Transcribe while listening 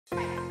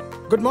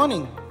Good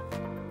morning.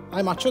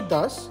 I'm Achut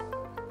Das,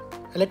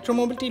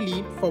 Electromobility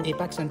Lead for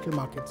APAC Central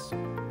Markets.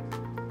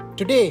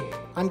 Today,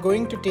 I'm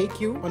going to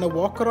take you on a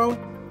walk around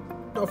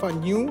of our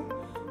new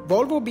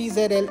Volvo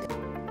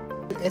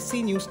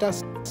BZL-SC Neustar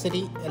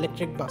City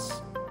electric bus.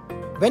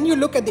 When you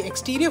look at the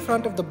exterior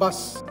front of the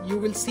bus, you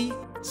will see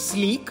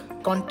sleek,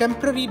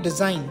 contemporary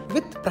design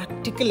with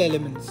practical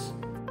elements.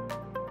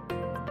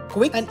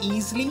 Quick and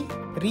easily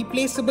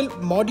replaceable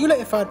modular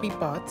FRP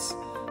parts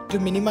to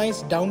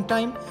minimize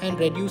downtime and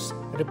reduce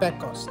repair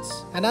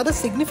costs. Another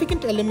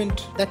significant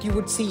element that you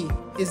would see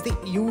is the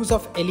use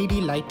of LED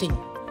lighting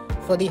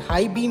for the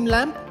high beam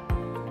lamp,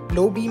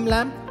 low beam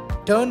lamp,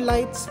 turn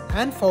lights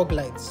and fog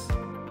lights.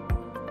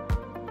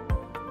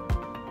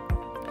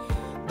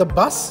 The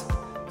bus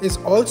is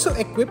also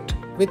equipped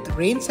with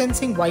rain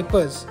sensing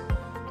wipers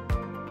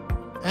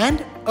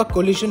and a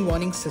collision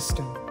warning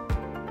system.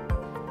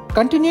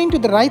 Continuing to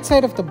the right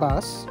side of the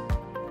bus,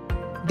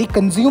 the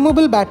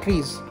consumable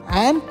batteries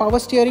and power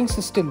steering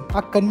system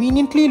are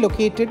conveniently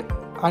located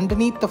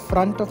underneath the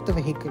front of the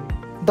vehicle.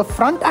 The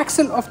front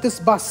axle of this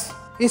bus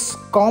is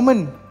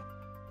common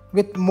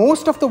with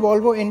most of the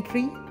Volvo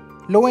entry,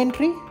 low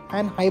entry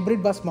and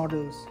hybrid bus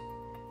models,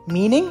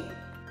 meaning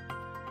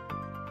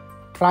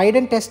tried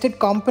and tested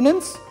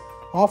components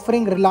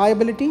offering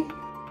reliability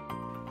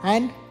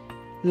and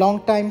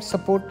long-time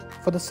support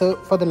for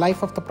the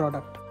life of the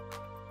product.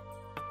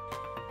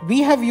 We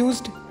have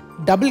used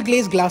double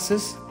glazed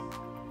glasses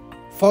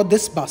for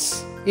this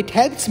bus. It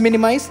helps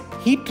minimize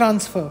heat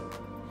transfer,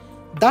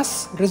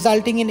 thus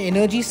resulting in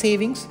energy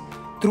savings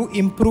through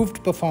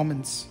improved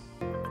performance.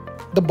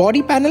 The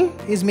body panel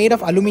is made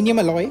of aluminium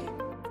alloy,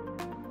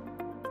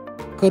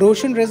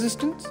 corrosion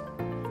resistant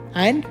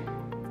and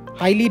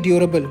highly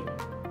durable.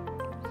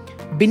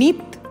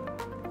 Beneath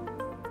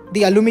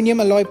the aluminium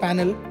alloy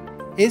panel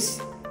is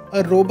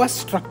a robust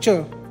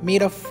structure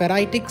made of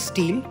ferritic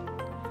steel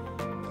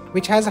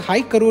which has a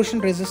high corrosion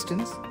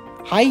resistance,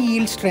 high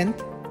yield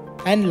strength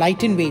and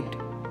light in weight,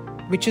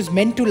 which is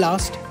meant to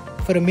last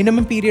for a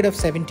minimum period of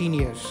 17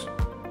 years.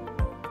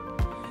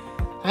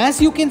 As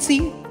you can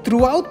see,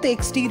 throughout the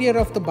exterior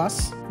of the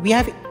bus, we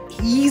have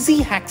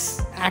easy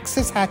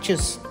access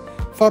hatches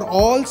for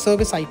all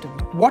service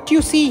items. What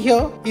you see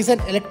here is an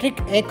electric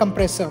air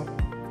compressor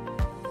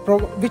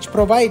which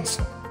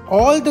provides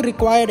all the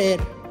required air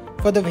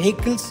for the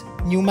vehicle's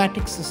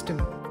pneumatic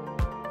system.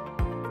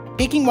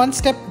 Taking one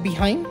step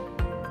behind,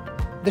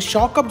 the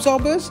shock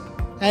absorbers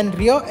and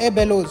rear air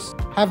bellows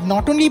have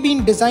not only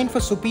been designed for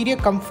superior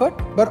comfort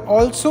but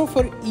also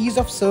for ease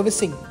of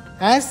servicing,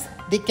 as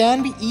they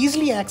can be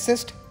easily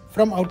accessed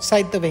from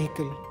outside the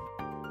vehicle.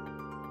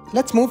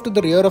 Let's move to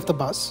the rear of the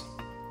bus.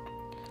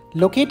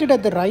 Located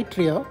at the right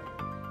rear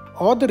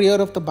or the rear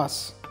of the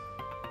bus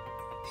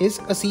is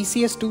a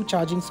CCS2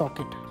 charging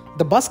socket.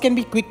 The bus can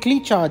be quickly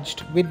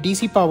charged with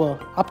DC power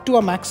up to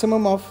a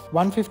maximum of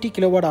 150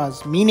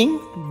 kWh, meaning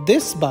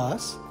this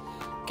bus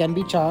can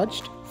be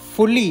charged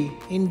fully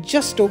in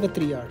just over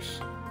 3 hours.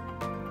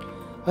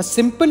 A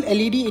simple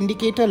LED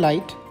indicator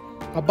light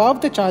above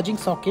the charging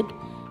socket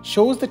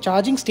shows the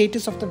charging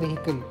status of the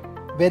vehicle,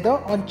 whether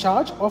on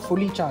charge or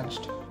fully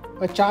charged.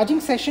 A charging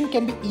session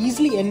can be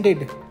easily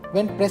ended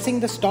when pressing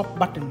the stop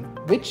button,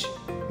 which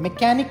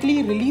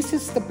mechanically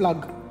releases the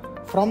plug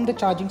from the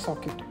charging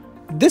socket.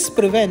 This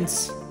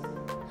prevents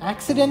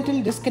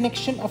accidental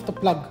disconnection of the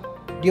plug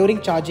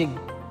during charging,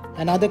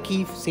 another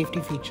key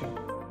safety feature.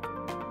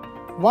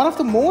 One of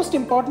the most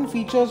important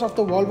features of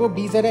the Volvo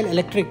BZL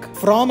Electric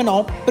from an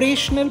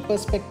operational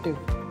perspective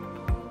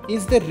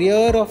is the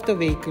rear of the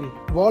vehicle.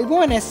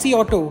 Volvo and SC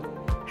Auto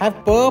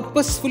have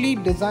purposefully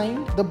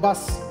designed the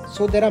bus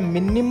so there are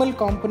minimal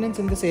components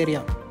in this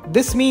area.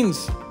 This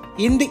means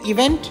in the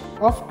event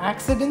of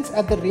accidents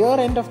at the rear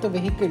end of the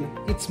vehicle,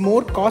 it's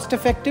more cost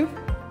effective,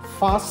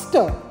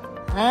 faster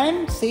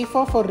and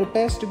safer for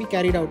repairs to be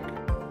carried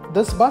out.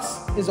 This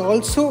bus is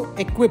also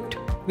equipped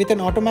with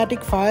an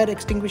automatic fire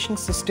extinguishing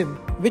system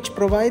which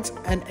provides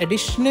an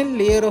additional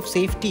layer of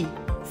safety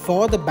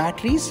for the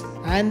batteries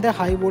and the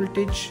high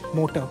voltage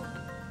motor.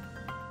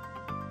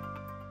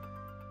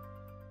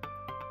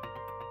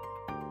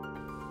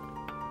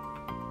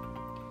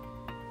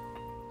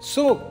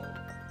 So,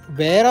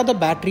 where are the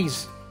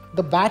batteries?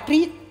 The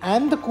battery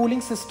and the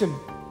cooling system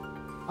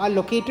are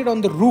located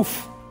on the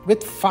roof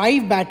with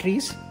 5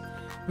 batteries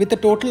with a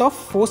total of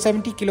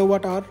 470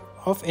 kWh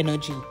of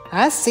energy.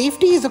 As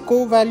safety is a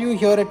core value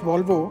here at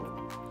Volvo,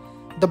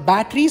 the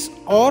batteries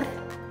or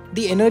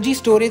the energy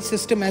storage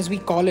system as we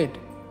call it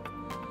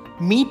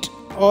meet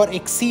or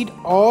exceed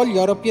all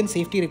European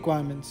safety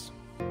requirements.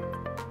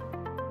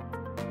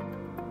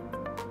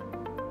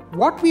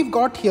 What we've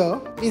got here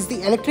is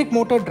the electric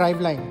motor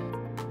driveline.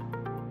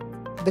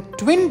 The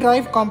twin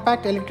drive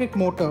compact electric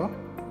motor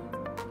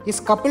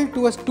is coupled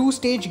to a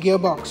 2-stage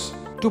gearbox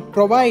to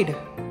provide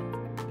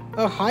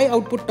a high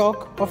output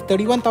torque of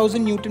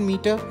 31,000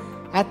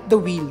 Nm at the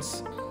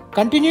wheels.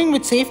 Continuing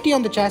with safety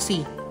on the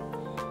chassis,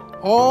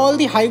 all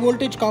the high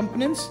voltage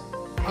components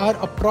are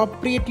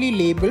appropriately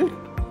labeled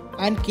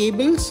and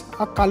cables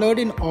are colored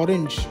in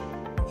orange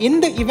In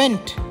the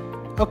event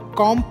a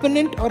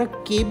component or a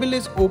cable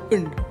is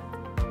opened,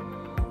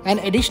 an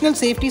additional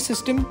safety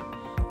system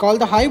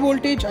called the high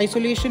voltage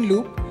isolation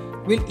loop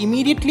will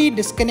immediately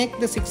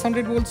disconnect the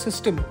 600 volt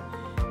system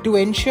to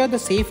ensure the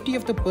safety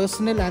of the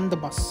personnel and the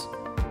bus.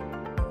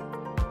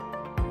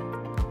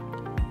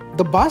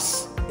 The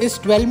bus is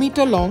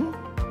 12-meter long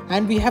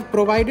and we have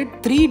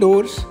provided 3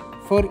 doors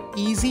for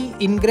easy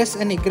ingress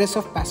and egress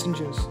of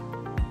passengers.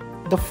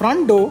 The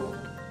front door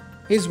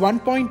is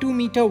 1.2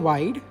 meter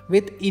wide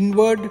with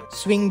inward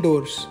swing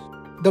doors.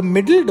 The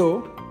middle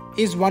door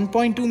is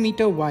 1.2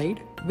 meter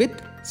wide with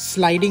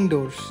sliding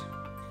doors.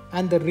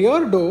 And the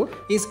rear door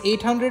is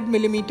 800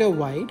 millimeter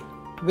wide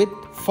with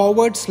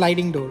forward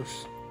sliding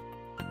doors.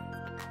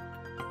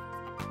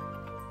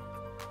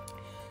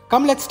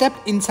 Come, let's step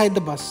inside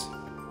the bus.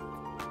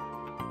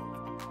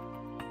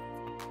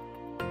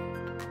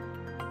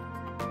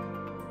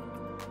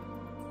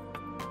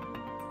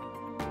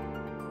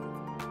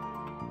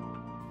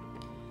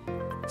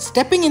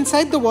 Stepping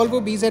inside the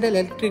Volvo BZL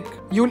Electric,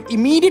 you'll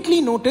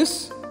immediately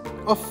notice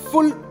a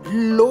full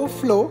low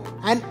flow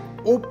and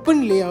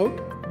open layout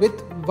with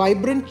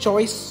vibrant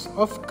choice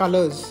of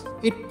colors.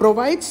 It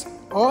provides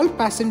all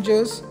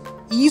passengers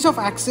ease of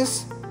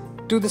access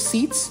to the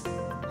seats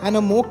and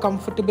a more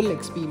comfortable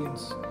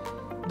experience.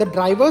 The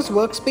driver's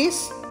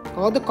workspace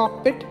or the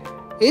cockpit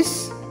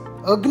is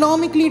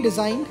ergonomically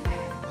designed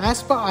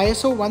as per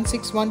ISO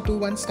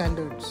 16121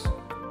 standards.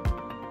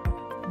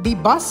 The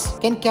bus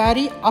can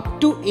carry up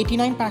to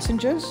 89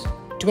 passengers,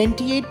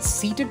 28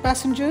 seated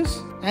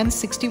passengers and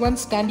 61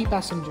 standing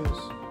passengers.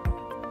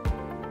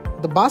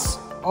 The bus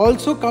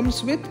also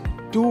comes with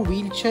 2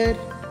 wheelchair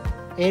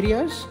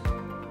areas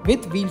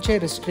with wheelchair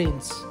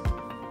restraints.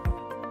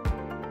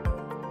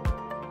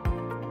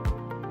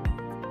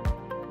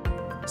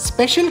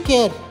 Special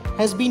care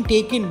has been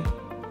taken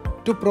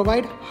to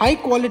provide high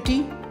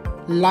quality,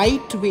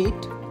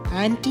 lightweight,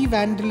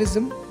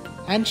 anti-vandalism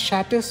and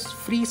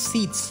shatter-free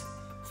seats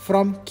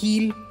from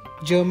Kiel,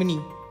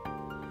 Germany.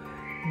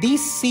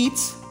 These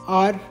seats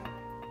are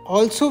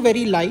also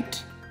very light,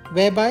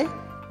 whereby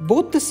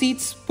both the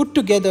seats put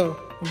together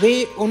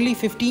weigh only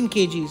 15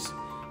 kgs,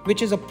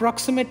 which is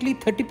approximately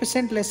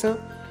 30%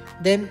 lesser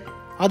than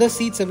other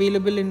seats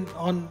available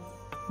on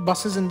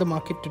buses in the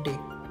market today.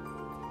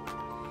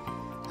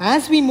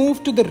 As we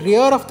move to the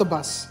rear of the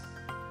bus,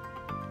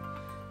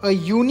 a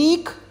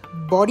unique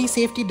body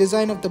safety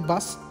design of the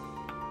bus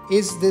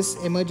is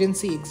this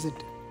emergency exit.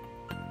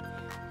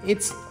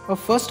 It's a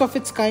first of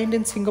its kind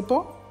in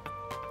Singapore.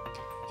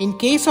 In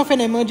case of an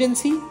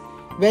emergency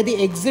where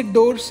the exit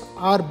doors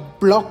are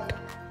blocked,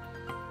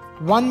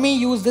 one may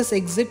use this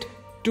exit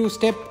to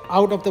step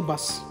out of the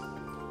bus.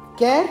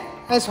 Care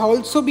has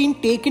also been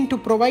taken to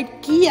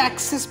provide key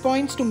access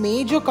points to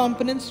major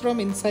components from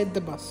inside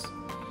the bus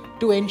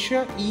to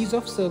ensure ease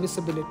of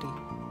serviceability.